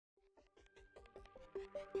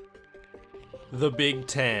The Big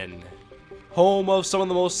Ten, home of some of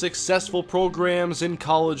the most successful programs in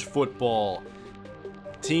college football.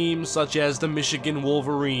 Teams such as the Michigan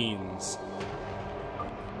Wolverines,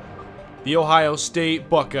 the Ohio State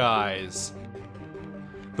Buckeyes,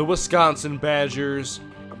 the Wisconsin Badgers,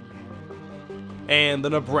 and the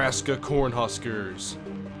Nebraska Cornhuskers.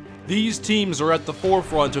 These teams are at the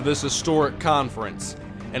forefront of this historic conference,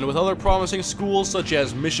 and with other promising schools such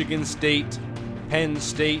as Michigan State, Penn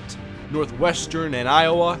State, Northwestern, and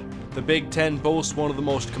Iowa, the Big Ten boasts one of the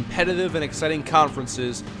most competitive and exciting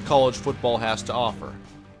conferences college football has to offer.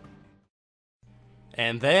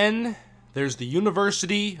 And then, there's the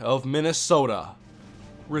University of Minnesota.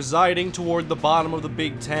 Residing toward the bottom of the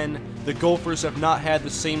Big Ten, the Gophers have not had the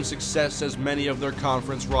same success as many of their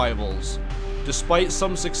conference rivals. Despite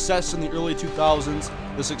some success in the early 2000s,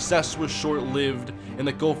 the success was short-lived, and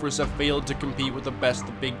the Gophers have failed to compete with the best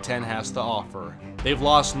the Big Ten has to offer. They've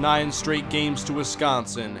lost 9 straight games to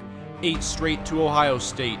Wisconsin, 8 straight to Ohio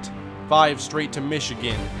State, 5 straight to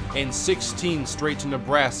Michigan, and 16 straight to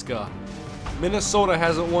Nebraska. Minnesota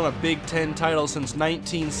hasn't won a Big Ten title since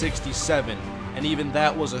 1967, and even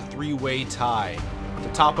that was a 3-way tie. To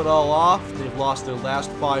top it all off, they've lost their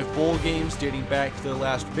last 5 bowl games dating back to their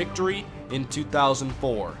last victory in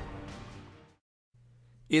 2004.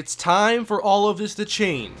 It's time for all of this to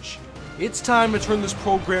change. It's time to turn this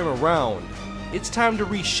program around. It's time to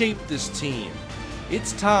reshape this team.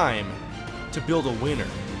 It's time to build a winner.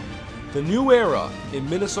 The new era in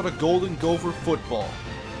Minnesota Golden Gopher football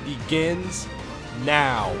begins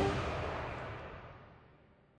now.